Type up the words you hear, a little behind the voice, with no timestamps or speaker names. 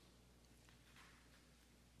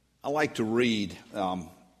I like to read, and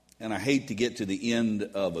I hate to get to the end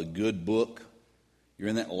of a good book. You're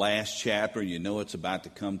in that last chapter, you know it's about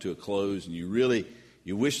to come to a close, and you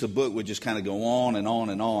wish the book would just kind of go on and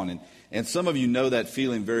on and on. And some of you know that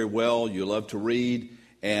feeling very well. You love to read,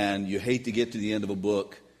 and you hate to get to the end of a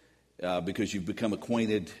book because you've become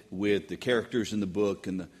acquainted with the characters in the book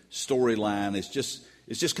and the storyline. It's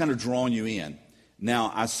just kind of drawn you in.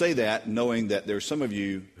 Now, I say that knowing that there's some of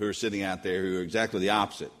you who are sitting out there who are exactly the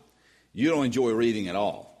opposite. You don't enjoy reading at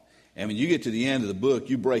all. And when you get to the end of the book,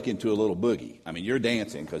 you break into a little boogie. I mean, you're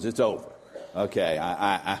dancing because it's over. Okay,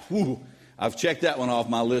 I've checked that one off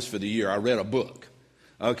my list for the year. I read a book.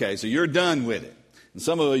 Okay, so you're done with it. And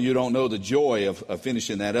some of you don't know the joy of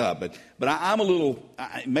finishing that up. But I'm a little,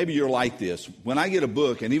 maybe you're like this. When I get a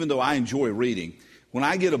book, and even though I enjoy reading, when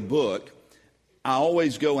I get a book, I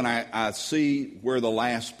always go and I see where the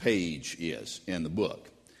last page is in the book.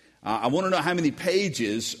 I want to know how many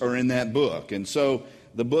pages are in that book. And so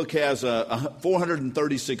the book has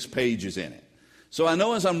 436 pages in it. So I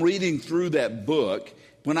know as I'm reading through that book,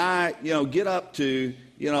 when I get up to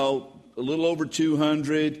a little over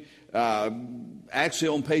 200, actually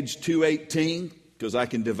on page 218, because I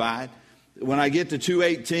can divide. When I get to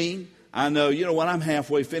 218, I know, what, I'm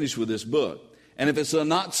halfway finished with this book. And if it's a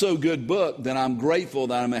not so good book, then I'm grateful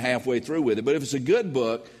that I'm halfway through with it. But if it's a good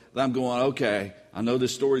book, then I'm going, okay, I know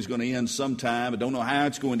this story's going to end sometime. I don't know how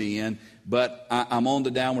it's going to end, but I'm on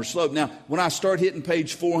the downward slope. Now, when I start hitting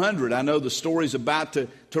page 400, I know the story's about to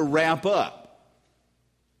wrap up.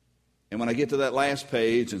 And when I get to that last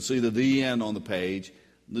page and see the end on the page,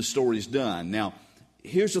 the story's done. Now,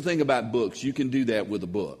 here's the thing about books. You can do that with a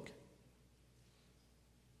book.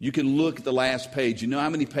 You can look at the last page. You know how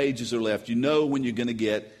many pages are left. You know when you're going to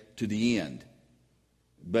get to the end.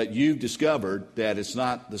 But you've discovered that it's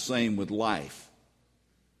not the same with life.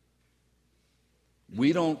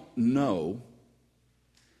 We don't know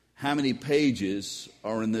how many pages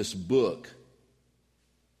are in this book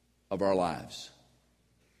of our lives.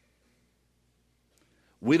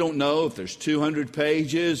 We don't know if there's 200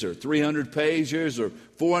 pages or 300 pages or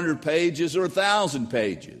 400 pages or 1,000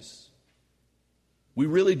 pages. We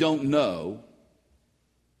really don't know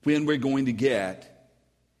when we're going to get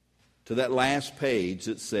to that last page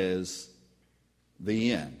that says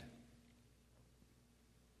the end.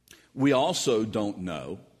 We also don't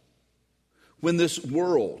know when this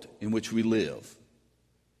world in which we live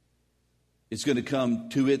is going to come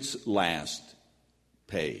to its last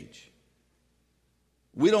page.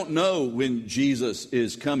 We don't know when Jesus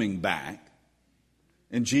is coming back.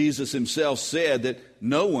 And Jesus himself said that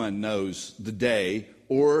no one knows the day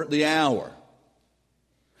or the hour.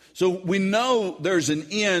 So we know there's an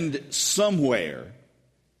end somewhere.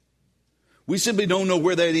 We simply don't know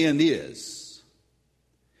where that end is.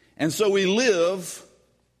 And so we live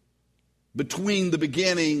between the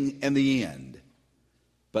beginning and the end,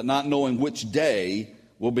 but not knowing which day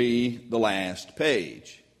will be the last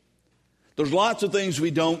page. There's lots of things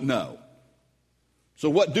we don't know. So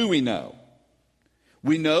what do we know?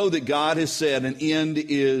 We know that God has said an end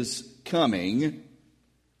is coming,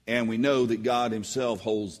 and we know that God himself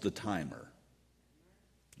holds the timer.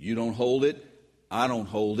 You don't hold it, I don't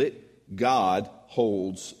hold it, God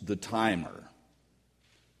holds the timer.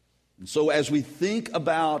 And so as we think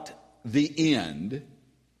about the end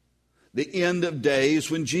of days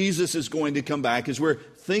when Jesus is going to come back, as we're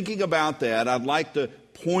thinking about that, I'd like to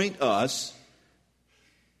point us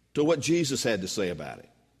to what Jesus had to say about it.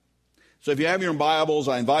 So if you have your Bibles,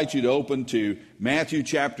 I invite you to open to Matthew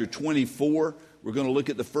chapter 24. We're going to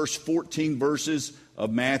look at the first 14 verses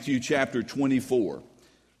of Matthew chapter 24.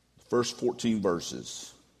 First 14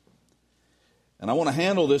 verses. And I want to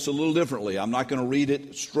handle this a little differently. I'm not going to read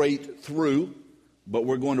it straight through, but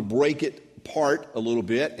we're going to break it apart a little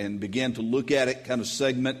bit and begin to look at it kind of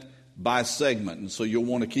segment by segment. And so you'll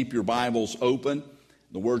want to keep your Bibles open.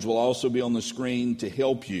 The words will also be on the screen to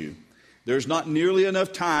help you. There's not nearly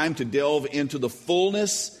enough time to delve into the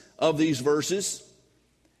fullness of these verses.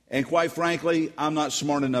 And quite frankly, I'm not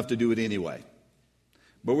smart enough to do it anyway.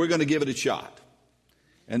 But we're going to give it a shot.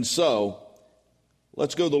 And so,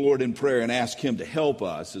 let's go to the Lord in prayer and ask him to help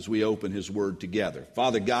us as we open his word together.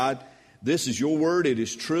 Father God, this is your word. It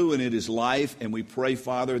is true and it is life. And we pray,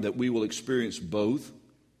 Father, that we will experience both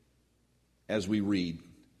as we read.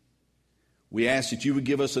 We ask that you would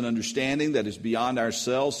give us an understanding that is beyond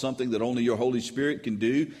ourselves, something that only your Holy Spirit can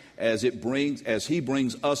do as he brings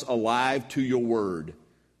us alive to your word.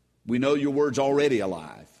 We know your word's already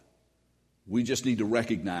alive. We just need to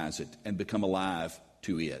recognize it and become alive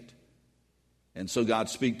to it. And so, God,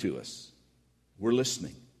 speak to us. We're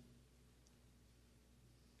listening.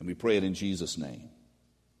 And we pray it in Jesus' name.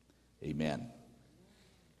 Amen.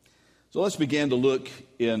 So let's begin to look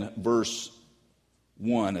in verse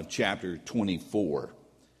 1 of chapter 24.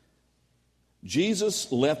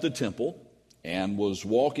 Jesus left the temple and was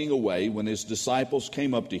walking away when his disciples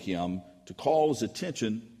came up to him to call his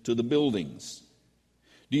attention to the buildings.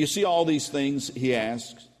 "Do you see all these things?" he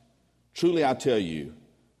asked. "Truly I tell you,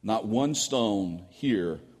 not one stone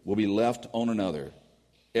here will be left on another.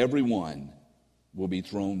 Every one will be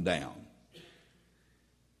thrown down."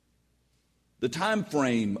 The time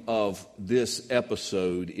frame of this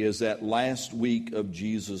episode is that last week of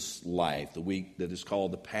Jesus' life, the week that is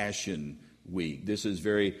called the Passion Week. This is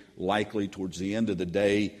very likely towards the end of the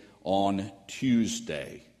day on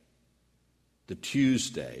Tuesday, the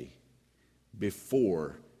Tuesday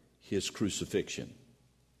before his crucifixion.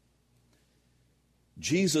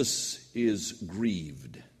 Jesus is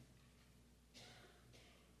grieved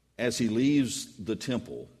as he leaves the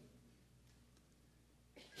temple.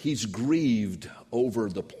 He's grieved over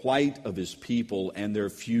the plight of his people and their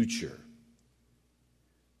future.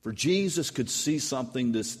 For Jesus could see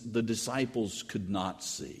something the disciples could not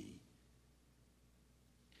see.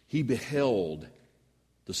 He beheld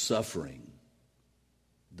the suffering,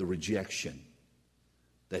 the rejection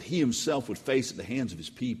that he himself would face at the hands of his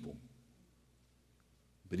people.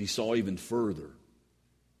 But he saw even further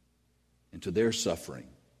into their suffering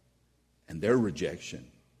and their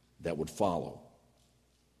rejection that would follow.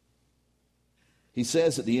 He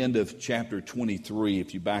says at the end of chapter 23,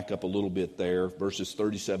 if you back up a little bit there, verses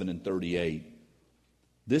 37 and 38,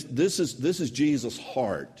 this is Jesus'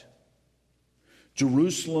 heart.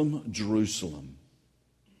 "Jerusalem, Jerusalem,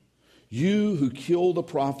 you who kill the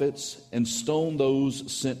prophets and stone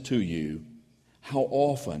those sent to you, how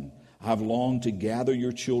often I've longed to gather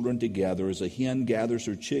your children together as a hen gathers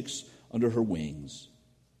her chicks under her wings,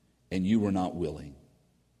 and you were not willing.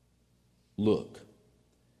 Look,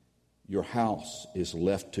 your house is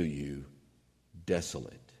left to you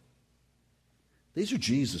desolate." These are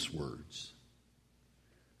Jesus' words.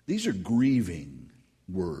 These are grieving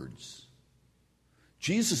words.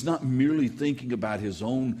 Jesus is not merely thinking about his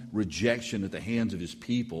own rejection at the hands of his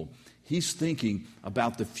people. He's thinking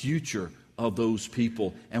about the future of those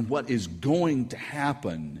people and what is going to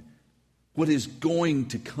happen, what is going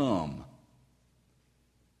to come.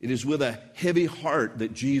 It is with a heavy heart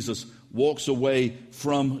that Jesus walks away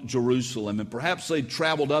from Jerusalem. And perhaps they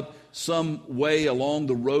traveled up some way along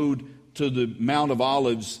the road to the Mount of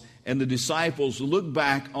Olives, and the disciples look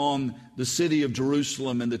back on the city of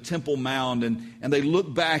Jerusalem and the Temple Mount, and they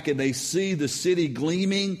look back and they see the city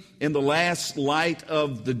gleaming in the last light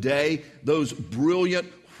of the day, those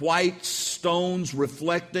brilliant white stones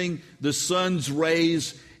reflecting the sun's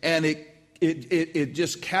rays, and it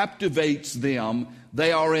just captivates them.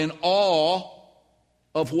 They are in awe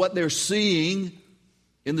of what they're seeing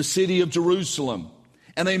in the city of Jerusalem.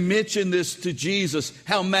 And they mention this to Jesus,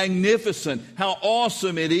 how magnificent, how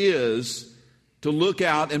awesome it is to look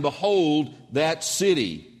out and behold that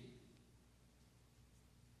city.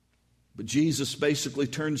 But Jesus basically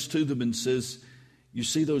turns to them and says, "You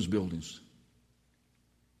see those buildings?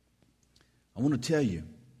 I want to tell you,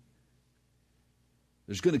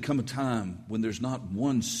 there's going to come a time when there's not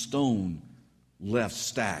one stone left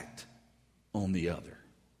stacked on the other.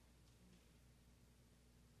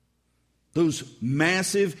 Those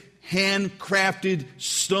massive handcrafted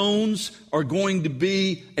stones are going to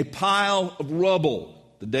be a pile of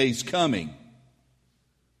rubble. The day's coming."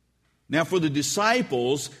 Now, for the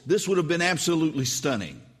disciples, this would have been absolutely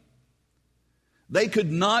stunning. They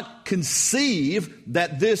could not conceive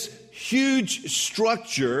that this huge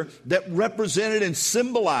structure that represented and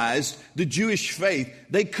symbolized the Jewish faith,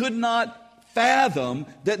 they could not fathom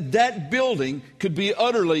that that building could be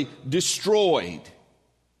utterly destroyed.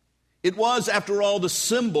 It was, after all, the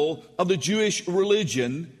symbol of the Jewish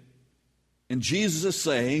religion, and Jesus is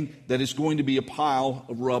saying that it's going to be a pile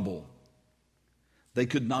of rubble. They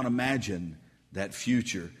could not imagine that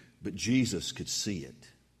future, but Jesus could see it.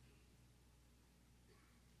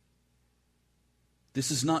 This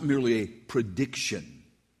is not merely a prediction.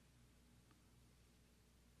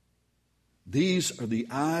 These are the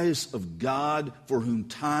eyes of God, for whom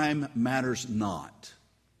time matters not,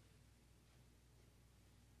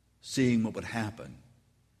 seeing what would happen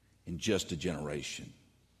in just a generation.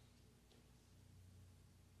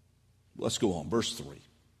 Let's go on. Verse 3.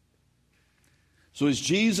 So as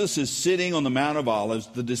Jesus is sitting on the Mount of Olives,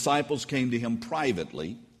 the disciples came to him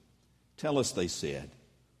privately. "Tell us," they said,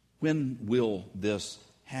 "when will this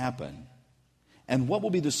happen? And what will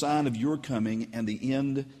be the sign of your coming and the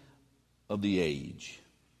end of the age?"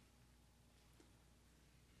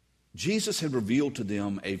 Jesus had revealed to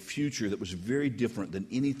them a future that was very different than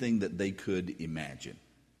anything that they could imagine.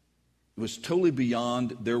 It was totally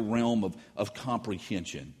beyond their realm of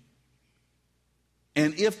comprehension.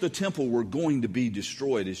 And if the temple were going to be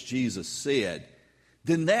destroyed, as Jesus said,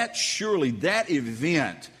 then that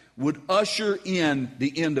event would usher in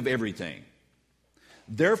the end of everything.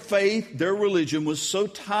 Their faith, their religion was so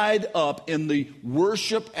tied up in the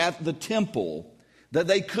worship at the temple that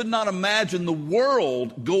they could not imagine the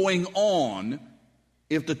world going on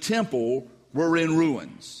if the temple were in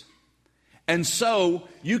ruins. And so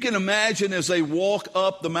you can imagine as they walk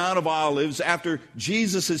up the Mount of Olives after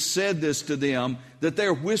Jesus has said this to them, that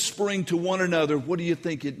they're whispering to one another, what do you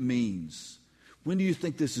think it means? When do you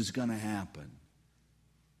think this is going to happen?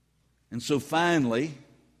 And so finally,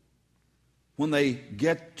 when they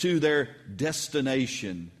get to their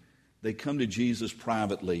destination, they come to Jesus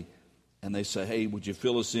privately and they say, hey, would you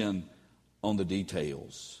fill us in on the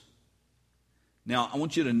details? Now, I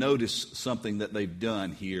want you to notice something that they've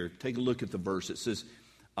done here. Take a look at the verse. It says,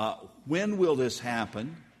 when will this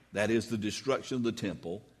happen? That is the destruction of the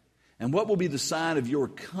temple. And what will be the sign of your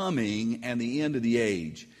coming and the end of the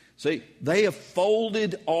age? See, they have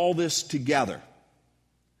folded all this together.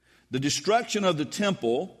 The destruction of the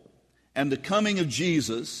temple and the coming of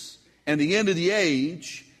Jesus and the end of the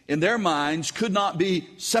age, in their minds, could not be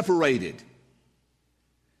separated.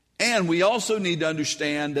 And we also need to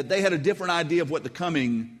understand that they had a different idea of what the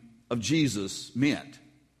coming of Jesus meant.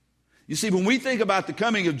 You see, when we think about the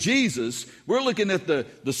coming of Jesus, we're looking at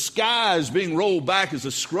the skies being rolled back as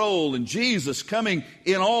a scroll and Jesus coming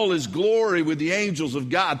in all his glory with the angels of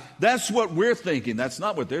God. That's what we're thinking. That's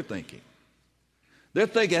not what they're thinking. They're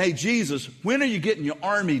thinking, hey, Jesus, when are you getting your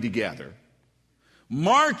army together,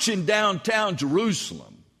 marching downtown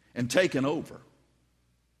Jerusalem and taking over?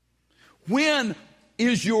 When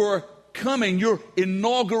is your coming, your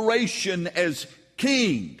inauguration as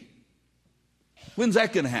king? When's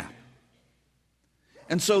that going to happen?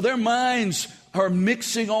 And so their minds are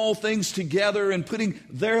mixing all things together and putting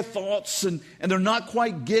their thoughts, and they're not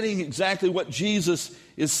quite getting exactly what Jesus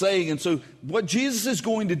is saying. And so what Jesus is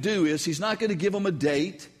going to do is he's not going to give them a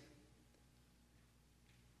date,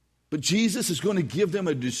 but Jesus is going to give them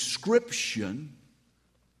a description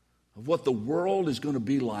of what the world is going to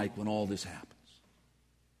be like when all this happens.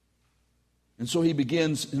 And so he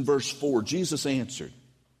begins in verse 4. Jesus answered,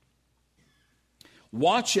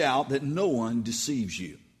 watch out that no one deceives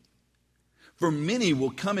you. For many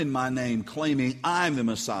will come in my name claiming I'm the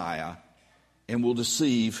Messiah and will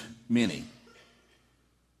deceive many.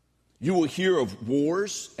 You will hear of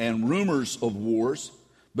wars and rumors of wars,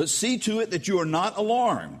 but see to it that you are not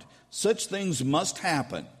alarmed. Such things must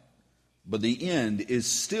happen, but the end is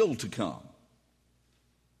still to come.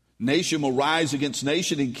 Nation will rise against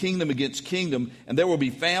nation and kingdom against kingdom, and there will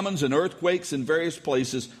be famines and earthquakes in various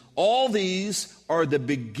places. All these are the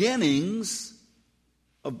beginnings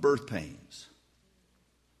of birth pains.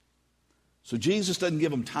 So Jesus doesn't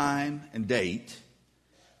give them time and date,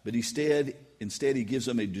 but instead he gives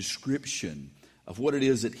them a description of what it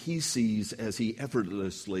is that he sees as he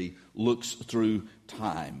effortlessly looks through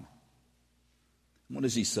time. What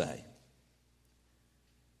does he say?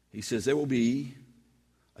 He says there will be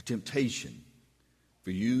a temptation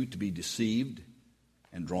for you to be deceived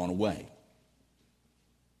and drawn away.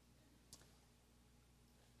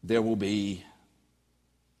 There will be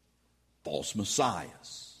false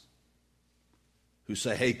messiahs who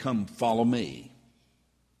say, hey, come follow me.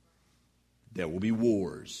 There will be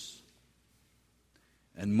wars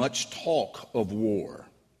and much talk of war.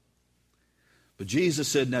 But Jesus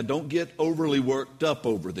said, now don't get overly worked up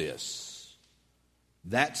over this.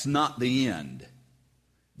 That's not the end.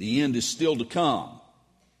 The end is still to come.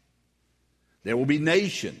 There will be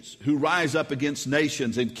nations who rise up against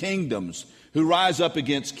nations and kingdoms who rise up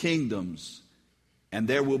against kingdoms. And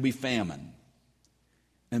there will be famine.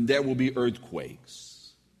 And there will be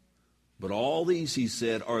earthquakes. But all these, he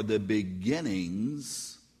said, are the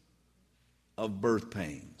beginnings of birth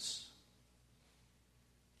pains.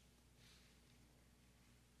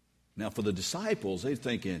 Now for the disciples, they're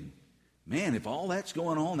thinking, man, if all that's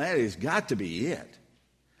going on, that has got to be it.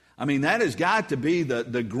 I mean, that has got to be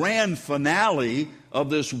the grand finale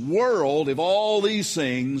of this world if all these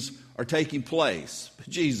things are taking place. But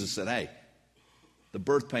Jesus said, hey, the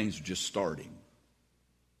birth pains are just starting.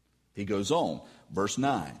 He goes on, verse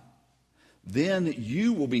 9. Then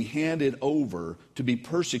you will be handed over to be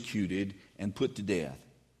persecuted and put to death.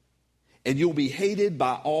 And you'll be hated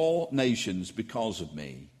by all nations because of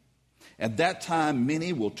me. At that time,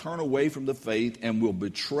 many will turn away from the faith and will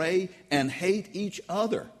betray and hate each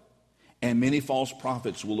other. And many false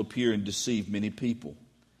prophets will appear and deceive many people.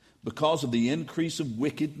 Because of the increase of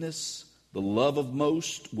wickedness, the love of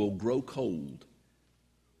most will grow cold,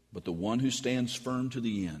 but the one who stands firm to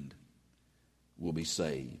the end will be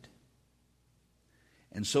saved.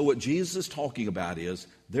 And so what Jesus is talking about is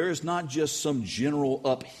there is not just some general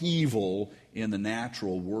upheaval in the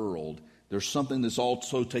natural world. There's something that's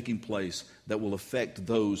also taking place that will affect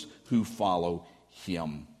those who follow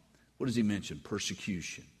him. What does he mention?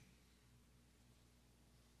 Persecution,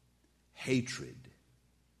 hatred,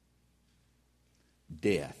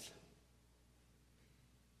 death.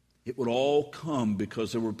 It would all come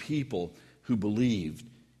because there were people who believed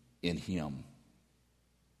in him.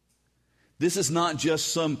 This is not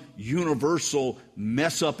just some universal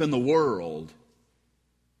mess up in the world.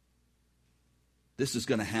 This is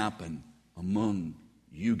going to happen among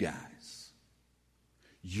you guys.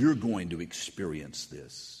 You're going to experience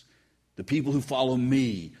this. The people who follow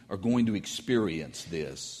me are going to experience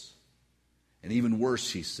this. And even worse,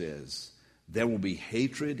 he says, there will be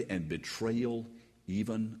hatred and betrayal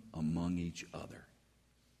even among each other.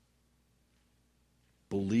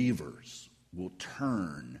 Believers will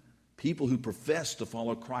turn. People who profess to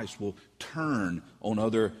follow Christ will turn on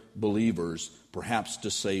other believers, perhaps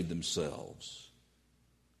to save themselves.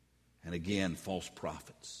 And again, false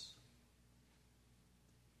prophets.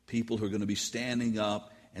 People who are going to be standing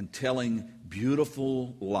up and telling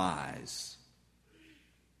beautiful lies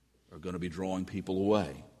are going to be drawing people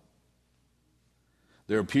away.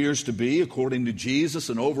 There appears to be, according to Jesus,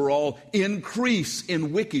 an overall increase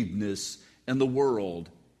in wickedness in the world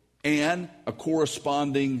and a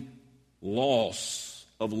corresponding loss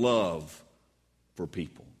of love for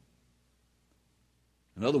people.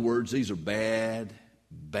 In other words, these are bad,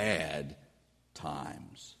 bad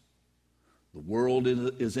times. The world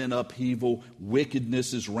is in upheaval,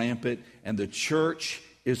 wickedness is rampant, and the church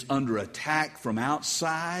is under attack from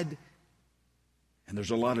outside, and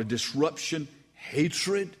there's a lot of disruption,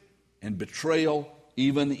 hatred, and betrayal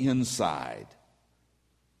even inside.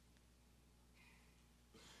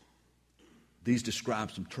 These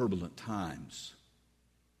describe some turbulent times.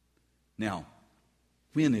 Now,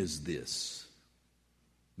 when is this?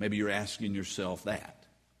 Maybe you're asking yourself that.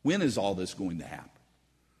 When is all this going to happen?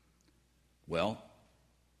 Well,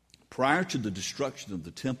 prior to the destruction of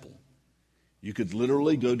the temple, you could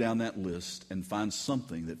literally go down that list and find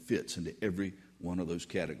something that fits into every one of those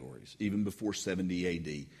categories, even before 70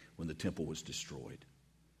 A.D. when the temple was destroyed.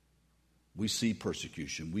 We see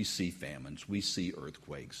persecution, we see famines, we see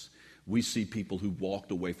earthquakes, we see people who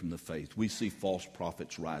walked away from the faith, we see false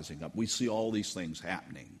prophets rising up, we see all these things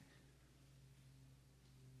happening.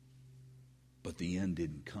 But the end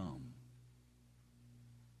didn't come.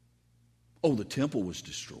 Oh, the temple was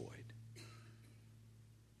destroyed,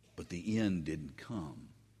 but the end didn't come.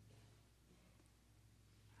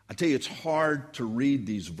 I tell you, it's hard to read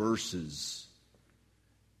these verses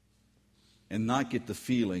and not get the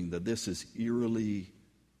feeling that this is eerily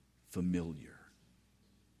familiar.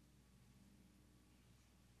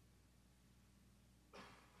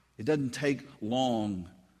 It doesn't take long.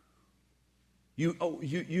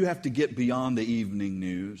 You have to get beyond the evening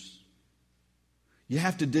news. You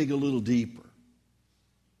have to dig a little deeper.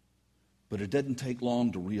 But it doesn't take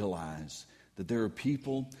long to realize that there are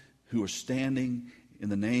people who are standing in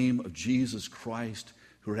the name of Jesus Christ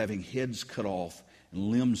who are having heads cut off and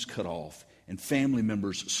limbs cut off and family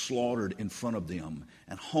members slaughtered in front of them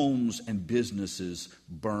and homes and businesses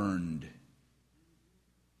burned.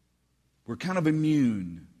 We're kind of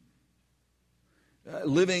immune.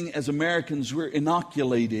 Living as Americans, we're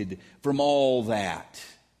inoculated from all that.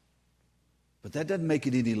 But that doesn't make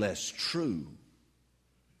it any less true.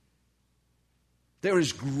 There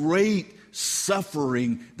is great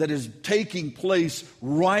suffering that is taking place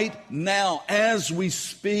right now as we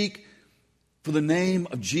speak for the name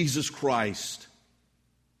of Jesus Christ.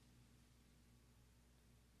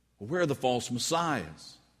 Well, where are the false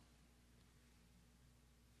messiahs?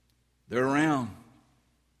 They're around.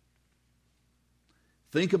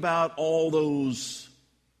 Think about all those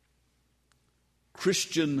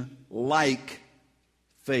Christian-like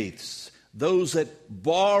faiths, those that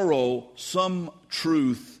borrow some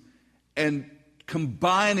truth and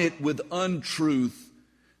combine it with untruth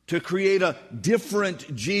to create a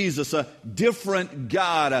different Jesus, a different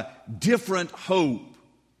God, a different hope.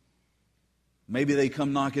 Maybe they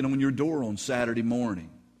come knocking on your door on Saturday morning.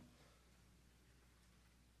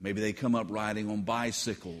 Maybe they come up riding on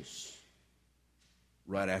bicycles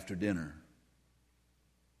right after dinner.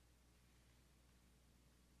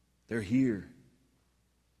 They're here.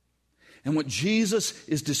 And what Jesus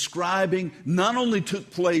is describing not only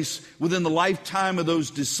took place within the lifetime of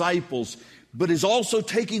those disciples, but is also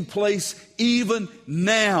taking place even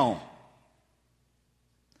now.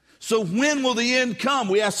 So when will the end come?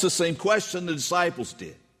 We asked the same question the disciples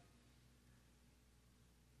did.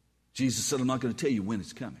 Jesus said, I'm not going to tell you when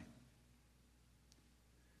it's coming,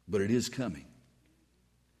 but it is coming.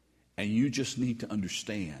 And you just need to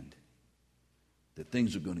understand that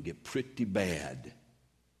things are going to get pretty bad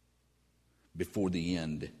before the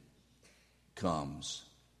end comes.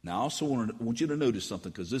 Now, I also want you to notice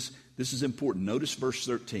something, because this is important. Notice verse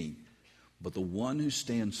 13. But the one who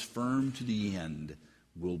stands firm to the end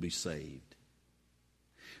will be saved.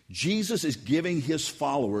 Jesus is giving his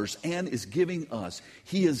followers and is giving us.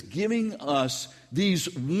 He is giving us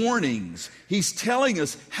these warnings. He's telling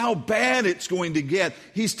us how bad it's going to get.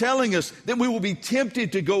 He's telling us that we will be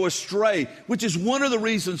tempted to go astray, which is one of the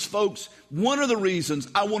reasons, folks, one of the reasons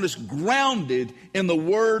I want us grounded in the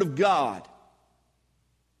Word of God.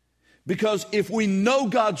 Because if we know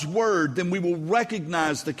God's Word, then we will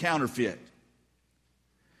recognize the counterfeit.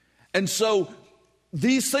 And so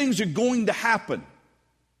these things are going to happen.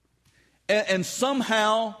 And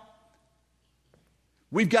somehow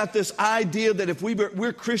we've got this idea that if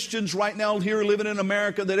we're Christians right now here living in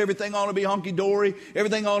America, that everything ought to be hunky-dory,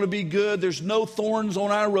 everything ought to be good, there's no thorns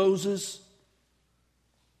on our roses.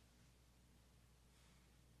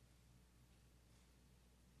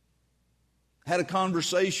 Had a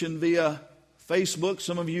conversation via Facebook.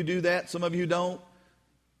 Some of you do that, some of you don't.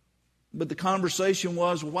 But the conversation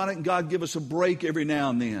was, well, why didn't God give us a break every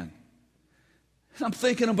now and then? And I'm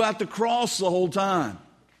thinking about the cross the whole time.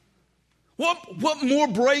 What more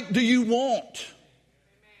break do you want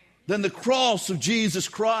than the cross of Jesus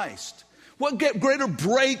Christ? What greater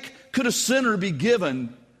break could a sinner be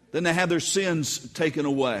given than to have their sins taken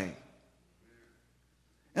away?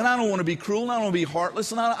 And I don't want to be cruel, and I don't want to be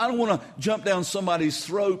heartless, and I don't want to jump down somebody's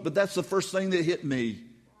throat, but that's the first thing that hit me.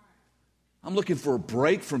 I'm looking for a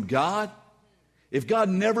break from God. If God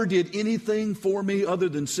never did anything for me other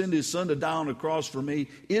than send His Son to die on the cross for me,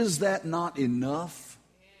 is that not enough?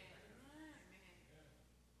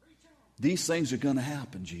 These things are going to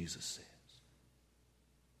happen, Jesus says.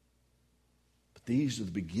 But these are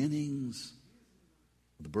the beginnings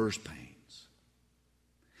of the birth pains.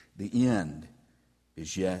 The end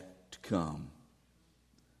is yet to come.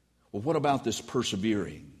 Well, what about this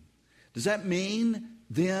persevering? Does that mean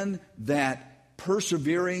then that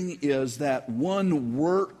persevering is that one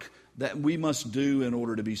work that we must do in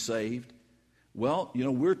order to be saved? Well,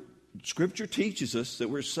 Scripture teaches us that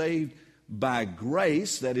we're saved by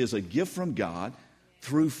grace, that is a gift from God,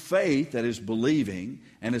 through faith, that is believing,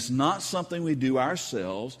 and it's not something we do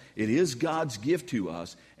ourselves. It is God's gift to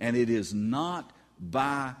us, and it is not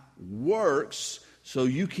by works, so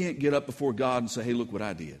you can't get up before God and say, hey, look what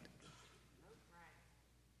I did.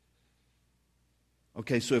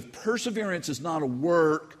 Okay, so if perseverance is not a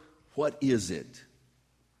work, what is it?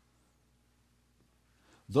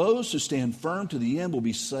 Those who stand firm to the end will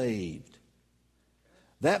be saved.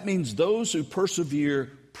 That means those who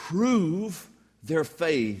persevere prove their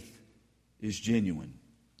faith is genuine.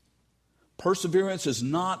 Perseverance is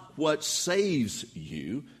not what saves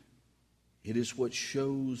you. It is what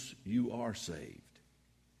shows you are saved.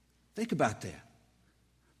 Think about that.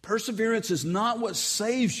 Perseverance is not what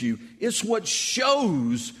saves you. It's what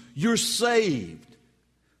shows you're saved.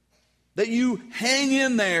 That you hang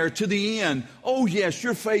in there to the end. Oh yes,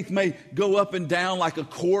 your faith may go up and down like a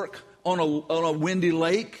cork on a windy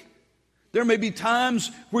lake. There may be times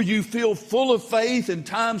where you feel full of faith and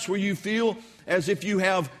times where you feel as if you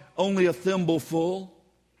have only a thimble full.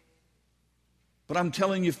 But I'm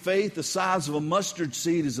telling you, faith the size of a mustard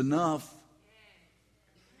seed is enough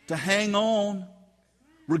to hang on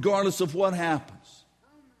regardless of what happens.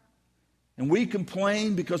 And we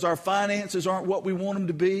complain because our finances aren't what we want them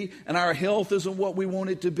to be, and our health isn't what we want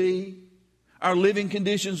it to be. Our living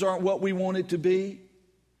conditions aren't what we want it to be.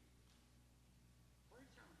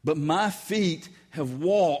 But my feet have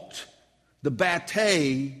walked the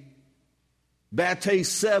Batey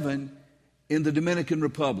 7 in the Dominican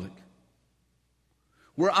Republic,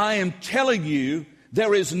 where I am telling you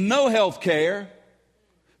there is no health care,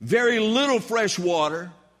 very little fresh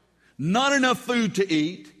water, not enough food to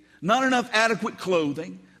eat, not enough adequate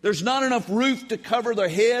clothing. There's not enough roof to cover their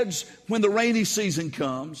heads when the rainy season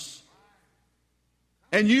comes.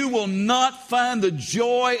 And you will not find the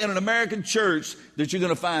joy in an American church that you're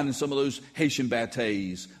going to find in some of those Haitian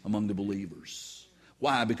Bateys among the believers.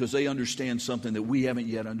 Why? Because they understand something that we haven't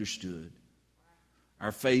yet understood.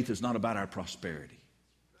 Our faith is not about our prosperity.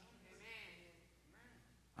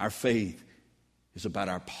 Our faith is about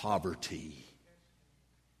our poverty.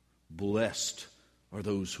 Blessed are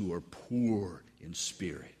those who are poor in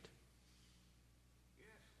spirit,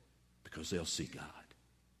 because they'll see God.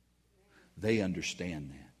 They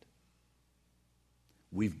understand that.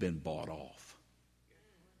 We've been bought off.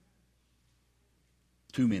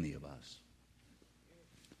 Too many of us.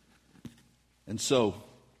 And so,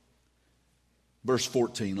 verse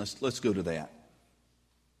 14, let's go to that.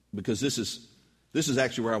 Because this is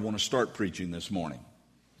actually where I want to start preaching this morning.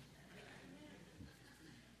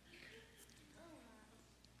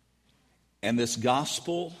 And this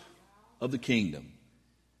gospel of the kingdom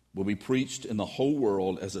will be preached in the whole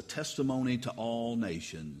world as a testimony to all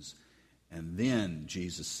nations. And then,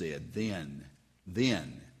 Jesus said, then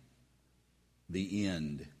the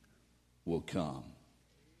end will come.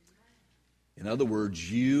 In other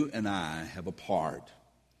words, you and I have a part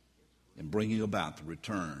in bringing about the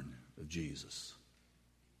return of Jesus.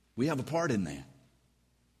 We have a part in that.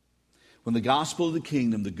 When the gospel of the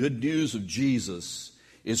kingdom, the good news of Jesus,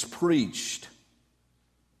 is preached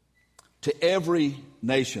to every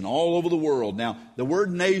nation all over the world. Now, the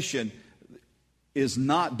word nation is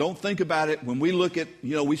not, don't think about it when we look at,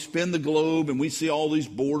 we spin the globe and we see all these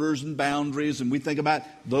borders and boundaries and we think about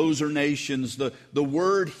those are nations. The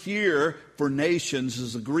word here for nations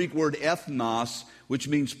is the Greek word ethnos, which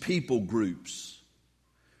means people groups.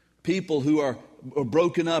 People who are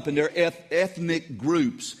broken up in their ethnic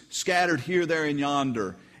groups, scattered here, there, and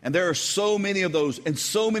yonder. And there are so many of those, and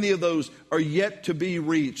so many of those are yet to be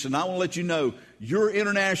reached. And I want to let you know, your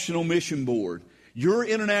International Mission Board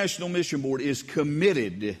is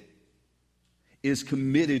committed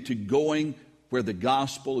to going where the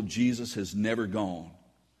gospel of Jesus has never gone,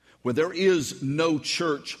 where there is no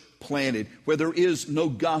church planted, where there is no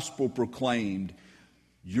gospel proclaimed.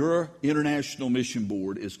 Your International Mission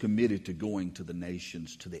Board is committed to going to the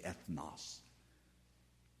nations, to the ethnos.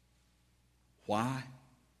 Why?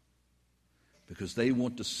 Because they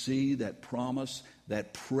want to see that promise,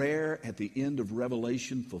 that prayer at the end of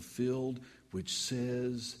Revelation fulfilled, which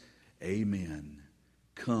says, Amen.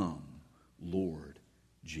 Come, Lord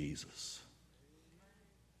Jesus.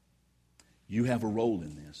 You have a role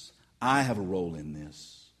in this. I have a role in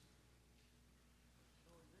this.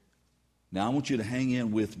 Now, I want you to hang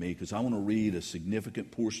in with me because I want to read a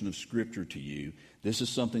significant portion of Scripture to you. This is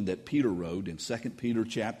something that Peter wrote in 2 Peter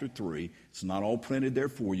chapter 3. It's not all printed there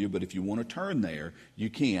for you, but if you want to turn there, you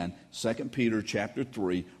can. 2 Peter chapter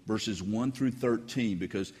 3, verses 1 through 13,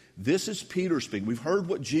 because this is Peter speaking. We've heard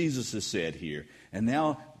what Jesus has said here, and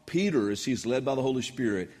now Peter, as he's led by the Holy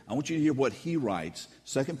Spirit, I want you to hear what he writes.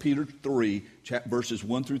 2 Peter 3, verses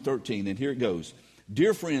 1 through 13, and here it goes.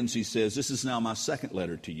 Dear friends, he says, this is now my second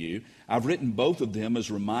letter to you. I've written both of them as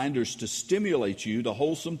reminders to stimulate you to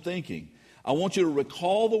wholesome thinking. I want you to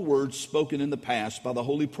recall the words spoken in the past by the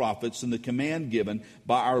holy prophets and the command given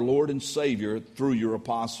by our Lord and Savior through your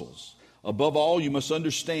apostles. Above all, you must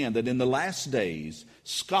understand that in the last days,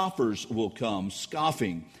 scoffers will come,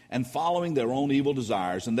 scoffing and following their own evil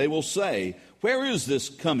desires, and they will say, where is this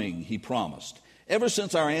coming he promised? Ever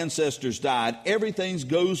since our ancestors died, everything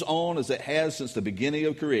goes on as it has since the beginning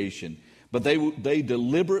of creation. But they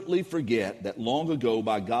deliberately forget that long ago,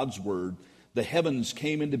 by God's word, the heavens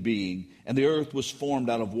came into being, and the earth was formed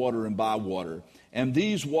out of water and by water. And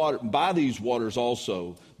by these waters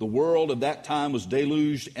also, the world of that time was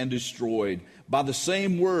deluged and destroyed. By the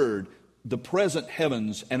same word, the present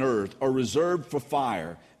heavens and earth are reserved for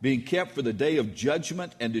fire, being kept for the day of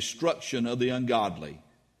judgment and destruction of the ungodly.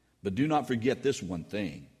 But do not forget this one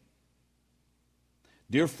thing.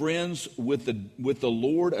 Dear friends, with the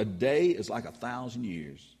Lord, a day is like 1,000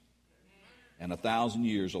 years, and 1,000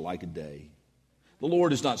 years are like a day. The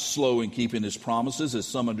Lord is not slow in keeping his promises, as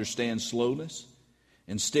some understand slowness.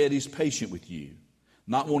 Instead, he's patient with you,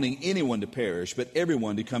 not wanting anyone to perish, but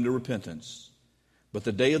everyone to come to repentance. But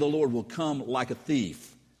the day of the Lord will come like a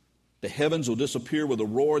thief. The heavens will disappear with a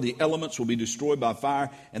roar, the elements will be destroyed by fire,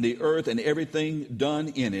 and the earth and everything done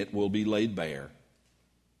in it will be laid bare.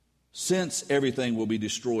 Since everything will be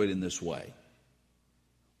destroyed in this way,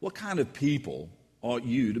 what kind of people ought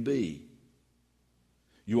you to be?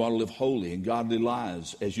 You ought to live holy and godly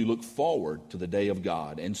lives as you look forward to the day of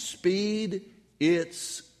God and speed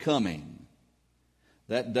its coming.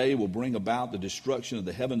 That day will bring about the destruction of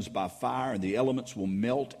the heavens by fire, and the elements will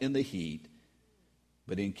melt in the heat.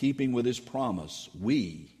 But in keeping with his promise,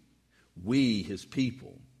 we, his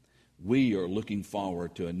people, we are looking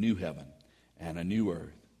forward to a new heaven and a new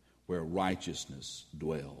earth where righteousness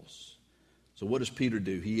dwells. So what does Peter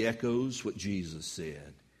do? He echoes what Jesus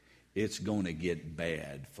said. It's going to get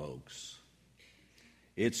bad, folks.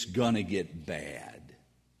 It's going to get bad.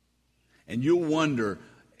 And you'll wonder,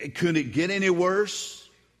 could it get any worse?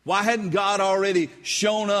 Why hadn't God already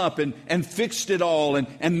shown up and fixed it all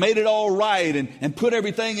and made it all right and put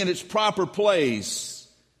everything in its proper place?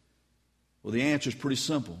 Well, the answer is pretty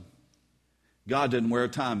simple. God doesn't wear a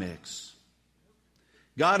Timex.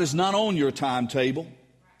 God is not on your timetable.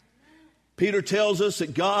 Peter tells us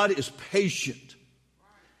that God is patient.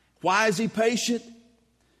 Why is He patient?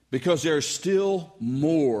 Because there's still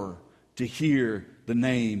more to hear the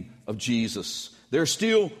name of Jesus. There's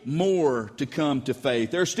still more to come to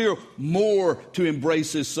faith. There's still more to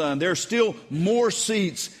embrace His Son. There's still more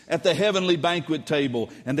seats at the heavenly banquet table.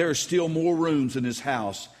 And there are still more rooms in His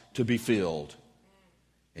house to be filled.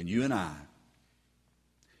 And you and I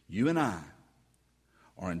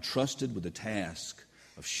are entrusted with the task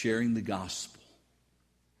of sharing the gospel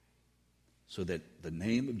so that the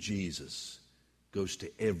name of Jesus goes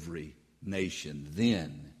to every nation.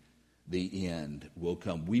 Then the end will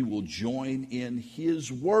come. We will join in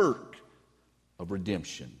His work of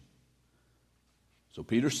redemption. So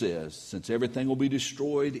Peter says, since everything will be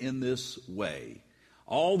destroyed in this way,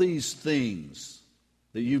 all these things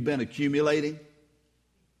that you've been accumulating,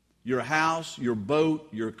 your house, your boat,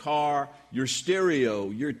 your car, your stereo,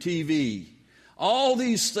 your TV, all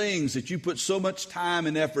these things that you put so much time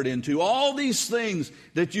and effort into, all these things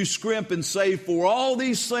that you scrimp and save for, all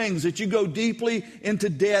these things that you go deeply into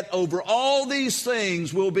debt over, all these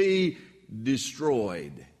things will be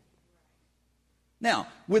destroyed. Now,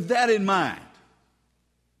 with that in mind,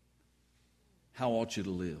 how ought you to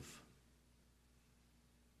live?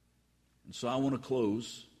 And so I want to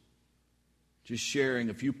close just sharing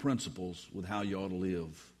a few principles with how you ought to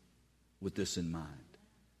live with this in mind.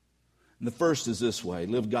 And the first is this way: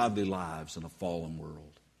 live godly lives in a fallen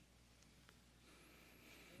world.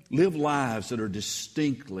 Live lives that are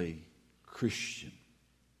distinctly Christian.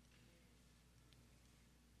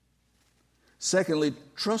 Secondly,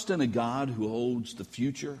 trust in a God who holds the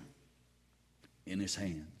future in His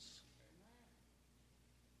hands.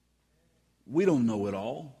 We don't know it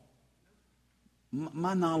all.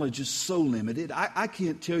 My knowledge is so limited. I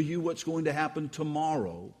can't tell you what's going to happen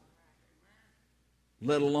tomorrow,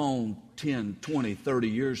 let alone 10, 20, 30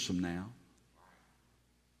 years from now.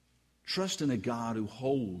 Trust in a God who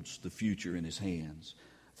holds the future in His hands.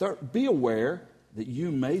 Third, be aware that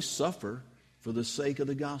you may suffer for the sake of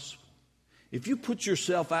the gospel. If you put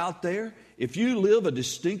yourself out there, if you live a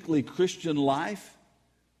distinctly Christian life,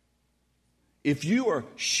 if you are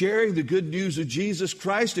sharing the good news of Jesus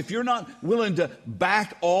Christ, if you're not willing to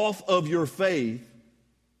back off of your faith,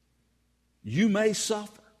 you may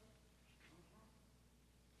suffer.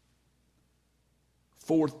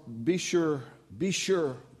 Fourth, be sure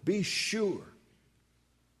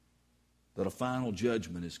that a final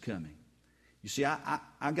judgment is coming. You see, I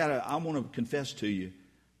want to confess to you,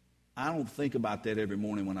 I don't think about that every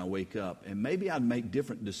morning when I wake up. And maybe I'd make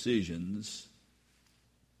different decisions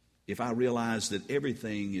if I realize that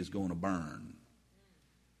everything is going to burn.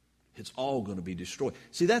 It's all going to be destroyed.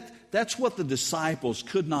 See, that's what the disciples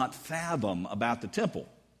could not fathom about the temple.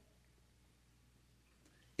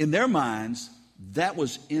 In their minds, that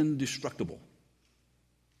was indestructible.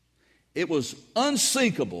 It was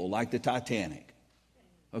unsinkable like the Titanic.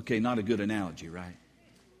 Okay, not a good analogy, right?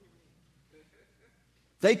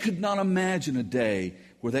 They could not imagine a day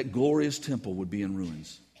where that glorious temple would be in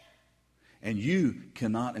ruins. And you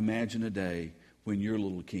cannot imagine a day when your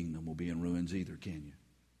little kingdom will be in ruins either, can you?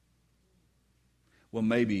 Well,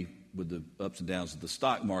 maybe with the ups and downs of the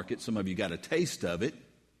stock market, some of you got a taste of it.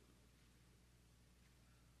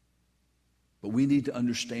 But we need to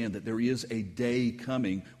understand that there is a day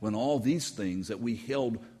coming when all these things that we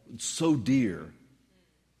held so dear,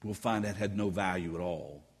 we'll find that had no value at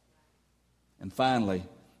all. And finally,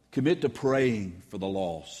 commit to praying for the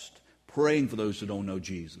lost, praying for those who don't know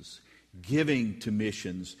Jesus, giving to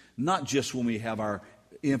missions, not just when we have our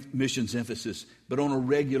missions emphasis, but on a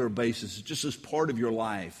regular basis, just as part of your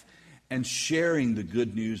life, and sharing the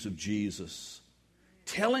good news of Jesus.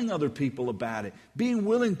 Telling other people about it, being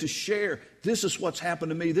willing to share, this is what's happened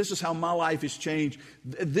to me, this is how my life has changed,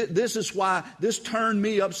 this is why this turned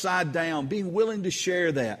me upside down, being willing to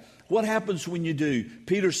share that. What happens when you do?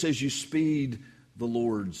 Peter says you speed the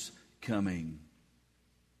Lord's coming.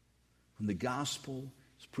 When the gospel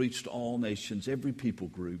is preached to all nations, every people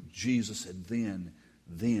group, Jesus said,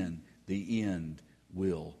 then the end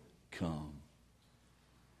will come.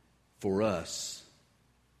 For us,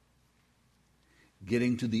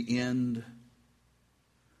 getting to the end,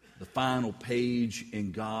 the final page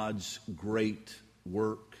in God's great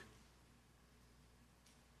work,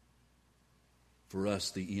 for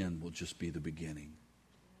us, the end will just be the beginning.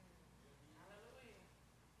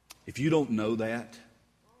 If you don't know that,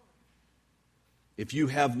 if you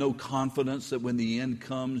have no confidence that when the end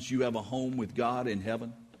comes, you have a home with God in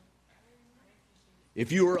heaven,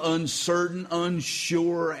 if you are uncertain,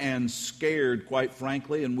 unsure, and scared, quite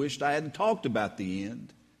frankly, and wished I hadn't talked about the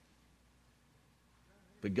end,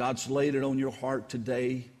 but God's laid it on your heart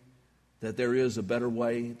today that there is a better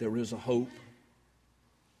way, there is a hope,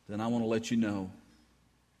 then I want to let you know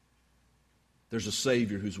there's a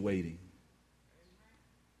Savior who's waiting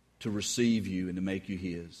to receive you and to make you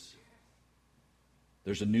His.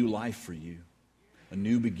 There's a new life for you, a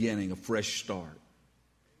new beginning, a fresh start,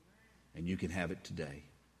 and you can have it today.